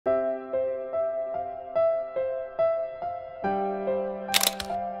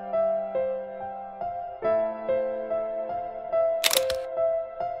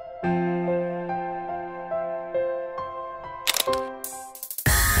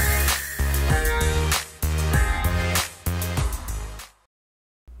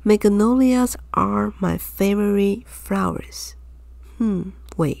Magnolias are my favorite flowers.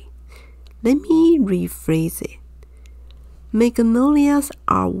 Wait, let me rephrase it. Magnolias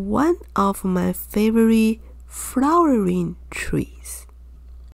are one of my favorite flowering trees.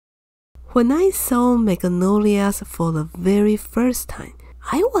 When I saw magnolias for the very first time,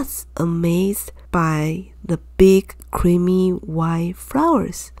 I was amazed by the big creamy white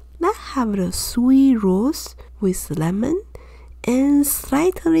flowers that have the sweet rose with lemon and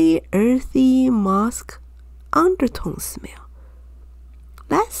slightly earthy musk undertone smell.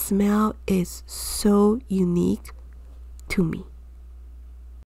 That smell is so unique to me.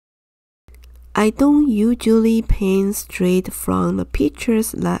 I don't usually paint straight from the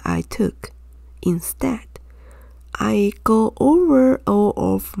pictures that I took. Instead, I go over all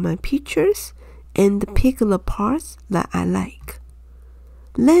of my pictures and pick the parts that I like.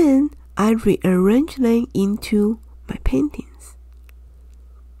 Then I rearrange them into my paintings.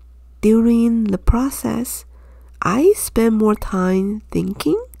 During the process, I spend more time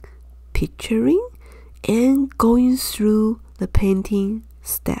thinking, picturing, and going through the painting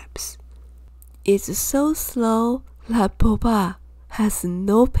steps. It's so slow that Boba has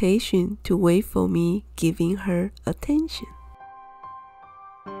no patience to wait for me giving her attention.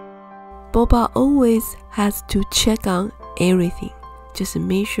 Boba always has to check on everything, just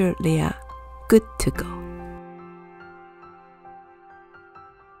make sure they are good to go.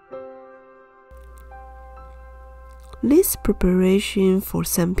 This preparation for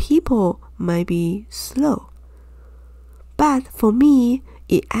some people might be slow, but for me,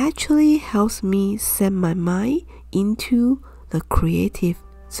 it actually helps me set my mind into the creative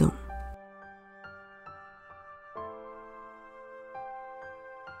zone.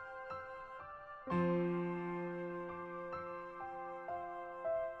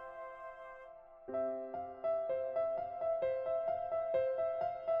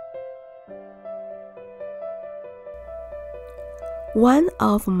 One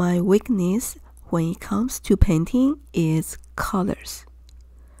of my weaknesses when it comes to painting is colors.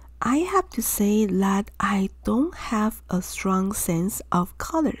 I have to say that I don't have a strong sense of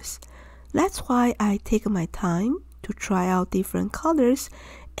colors. That's why I take my time to try out different colors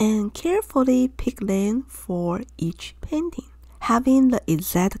and carefully pick them for each painting. Having the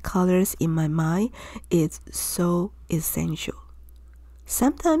exact colors in my mind is so essential.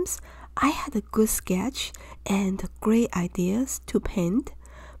 Sometimes I had a good sketch and great ideas to paint,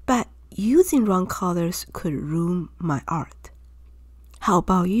 but using wrong colors could ruin my art. How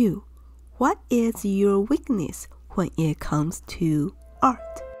about you? What is your weakness when it comes to art?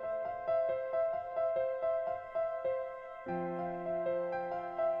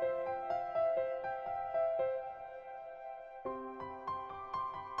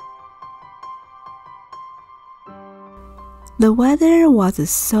 The weather was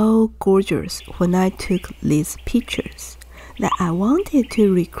so gorgeous when I took these pictures that I wanted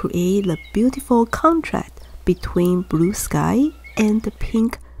to recreate the beautiful contrast between blue sky and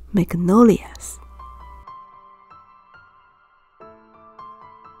pink magnolias.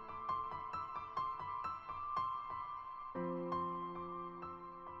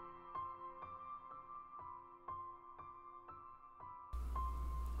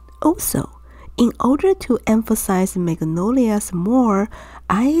 Also, in order to emphasize magnolias more,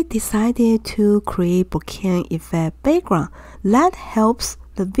 I decided to create bokeh effect background that helps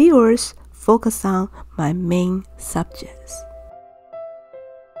the viewers focus on my main subjects.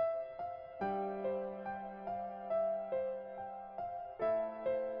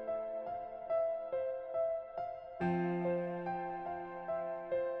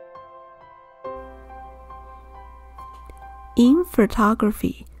 In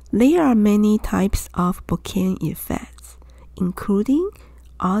photography, there are many types of bokeh effects, including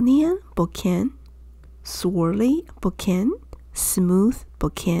onion bokeh, swirly bokeh, smooth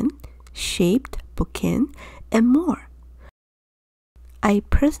bokeh, shaped bokeh, and more. I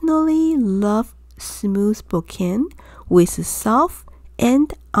personally love smooth bokeh with soft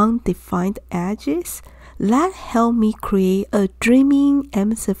and undefined edges that help me create a dreaming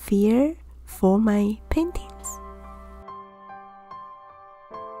atmosphere for my paintings.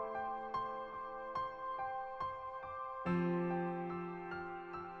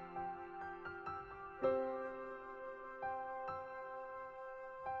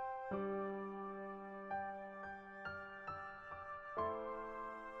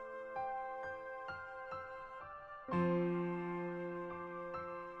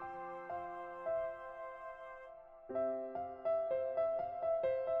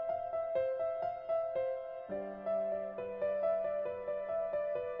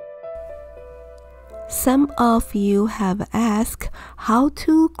 Some of you have asked how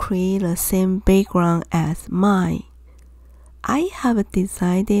to create the same background as mine. I have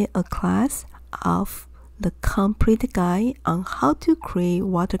designed a class of the complete guide on how to create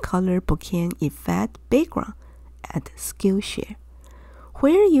watercolor bokeh effect background at Skillshare,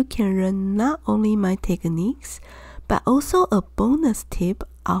 where you can learn not only my techniques, but also a bonus tip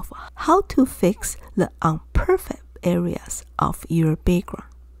of how to fix the imperfect areas of your background.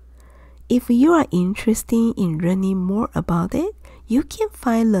 If you are interested in learning more about it, you can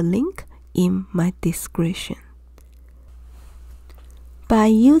find the link in my description. By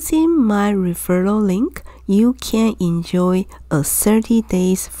using my referral link, you can enjoy a 30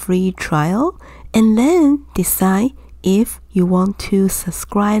 days free trial and then decide if you want to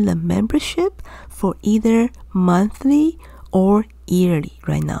subscribe the membership for either monthly or yearly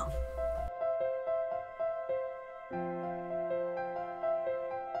right now.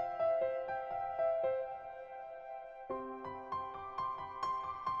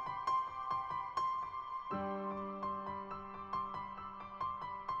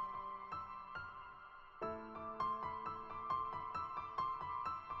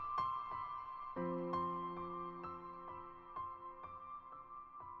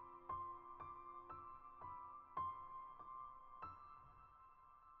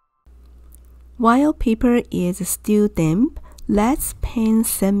 While paper is still damp, let's paint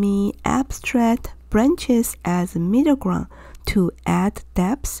semi-abstract branches as middle ground to add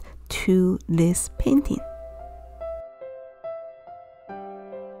depth to this painting.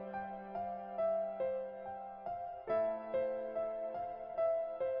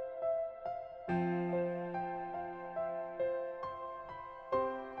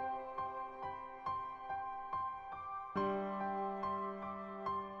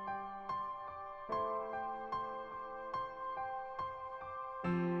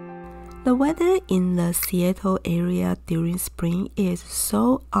 The weather in the Seattle area during spring is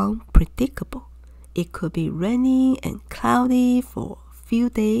so unpredictable. It could be rainy and cloudy for a few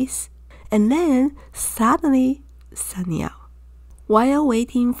days, and then suddenly sunny out. While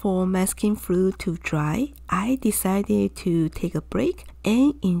waiting for masking fluid to dry, I decided to take a break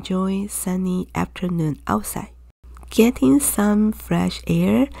and enjoy sunny afternoon outside. Getting some fresh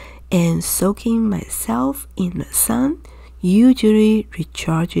air and soaking myself in the sun usually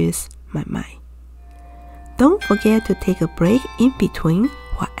recharges my mind. Don't forget to take a break in between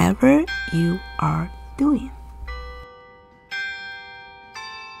whatever you are doing.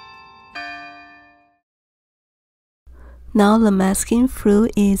 Now the masking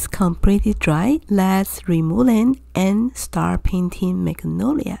fluid is completely dry, let's remove it and start painting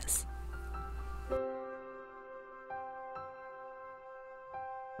Magnolias.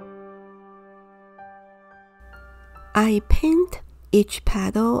 I paint each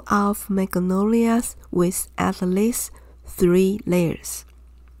petal of Magnolias with at least 3 layers.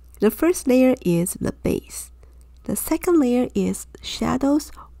 The first layer is the base. The second layer is shadows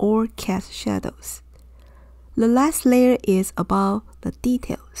or cast shadows. The last layer is about the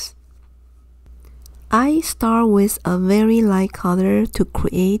details. I start with a very light color to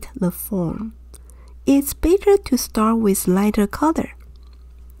create the form. It's better to start with lighter color.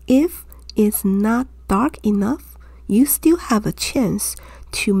 If it's not dark enough, you still have a chance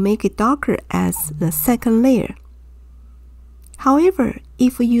to make it darker as the second layer. However,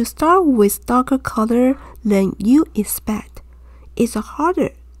 if you start with darker color than you expect, it's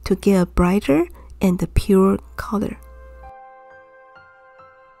harder to get a brighter and a pure color.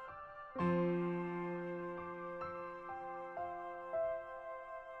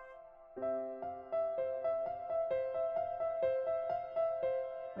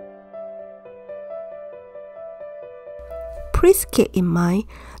 Please keep in mind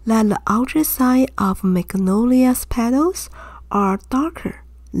that the outer side of Magnolia's petals are darker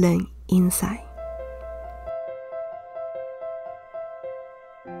than inside.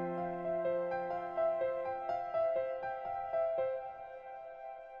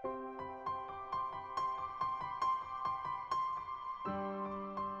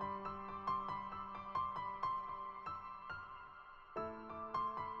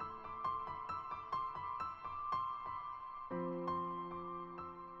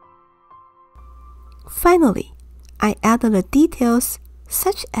 Finally, I added the details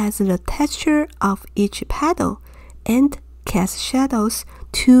such as the texture of each petal and cast shadows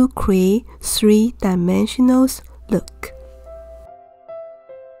to create three-dimensional look.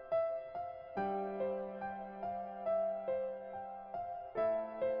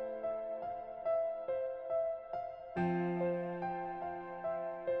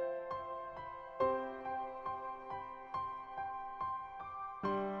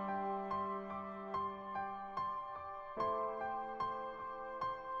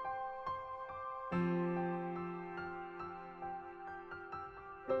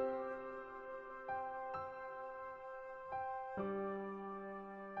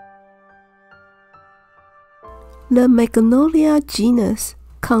 The Magnolia genus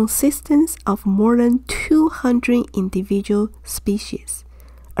consists of more than 200 individual species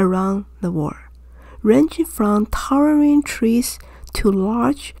around the world, ranging from towering trees to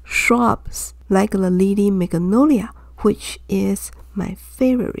large shrubs like the lily magnolia, which is my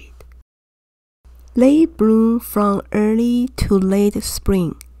favorite. They bloom from early to late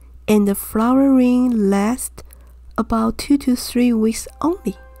spring, and the flowering lasts about 2 to 3 weeks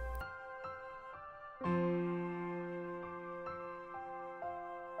only.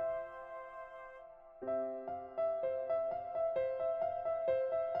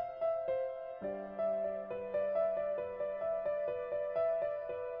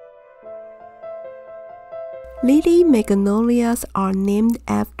 Lily magnolias are named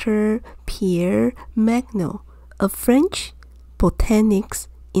after Pierre Magnol, a French botanist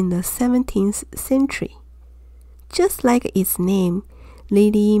in the 17th century. Just like its name,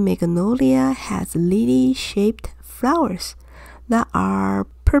 lily magnolia has lily-shaped flowers that are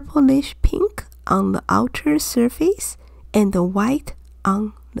purplish pink on the outer surface and white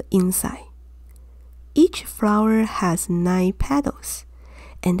on the inside. Each flower has 9 petals,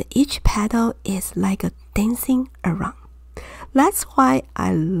 and each petal is like a dancing around. That's why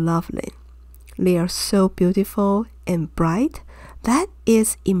I love them. They are so beautiful and bright that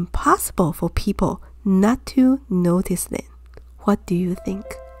it's impossible for people not to notice them. What do you think?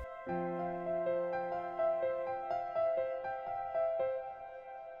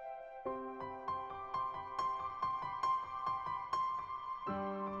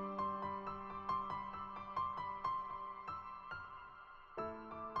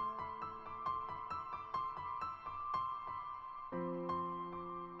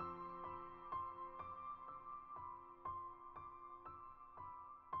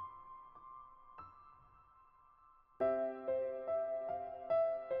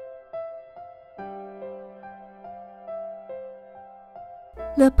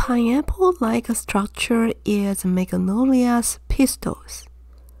 The pineapple-like structure is Magnolia's pistils.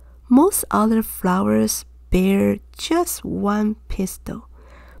 Most other flowers bear just one pistil,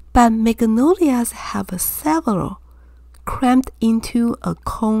 but Magnolias have several, crammed into a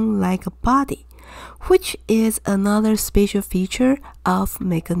cone-like body, which is another special feature of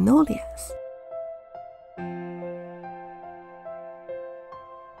Magnolias.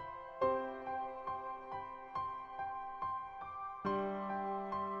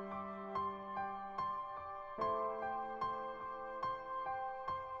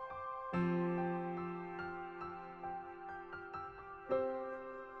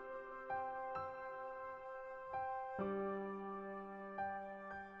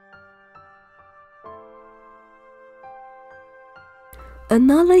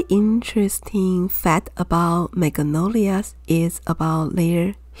 Another interesting fact about magnolias is about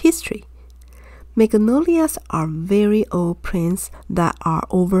their history. Magnolias are very old plants that are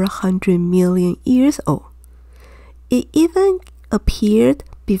over 100 million years old. It even appeared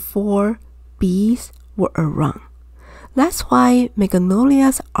before bees were around. That's why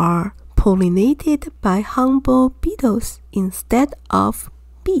magnolias are pollinated by humble beetles instead of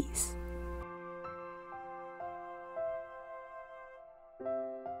bees.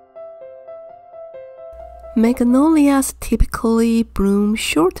 Magnolias typically bloom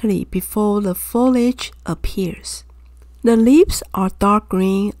shortly before the foliage appears. The leaves are dark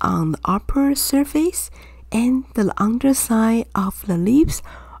green on the upper surface, and the underside of the leaves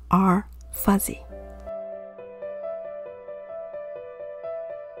are fuzzy.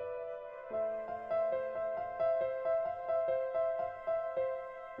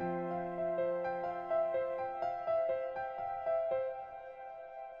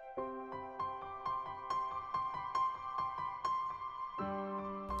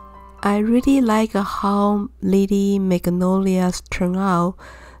 I really like how lady magnolias turn out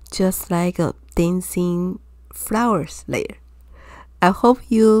just like dancing flowers there. I hope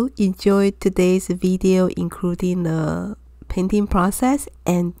you enjoyed today's video, including the painting process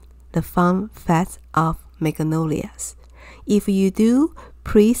and the fun facts of magnolias. If you do,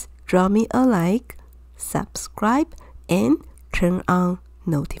 please drop me a like, subscribe, and turn on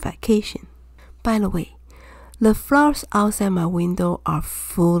notification. By the way, the flowers outside my window are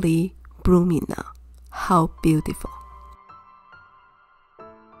fully blooming now. How beautiful!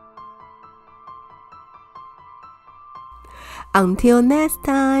 Until next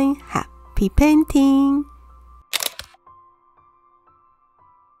time, happy painting!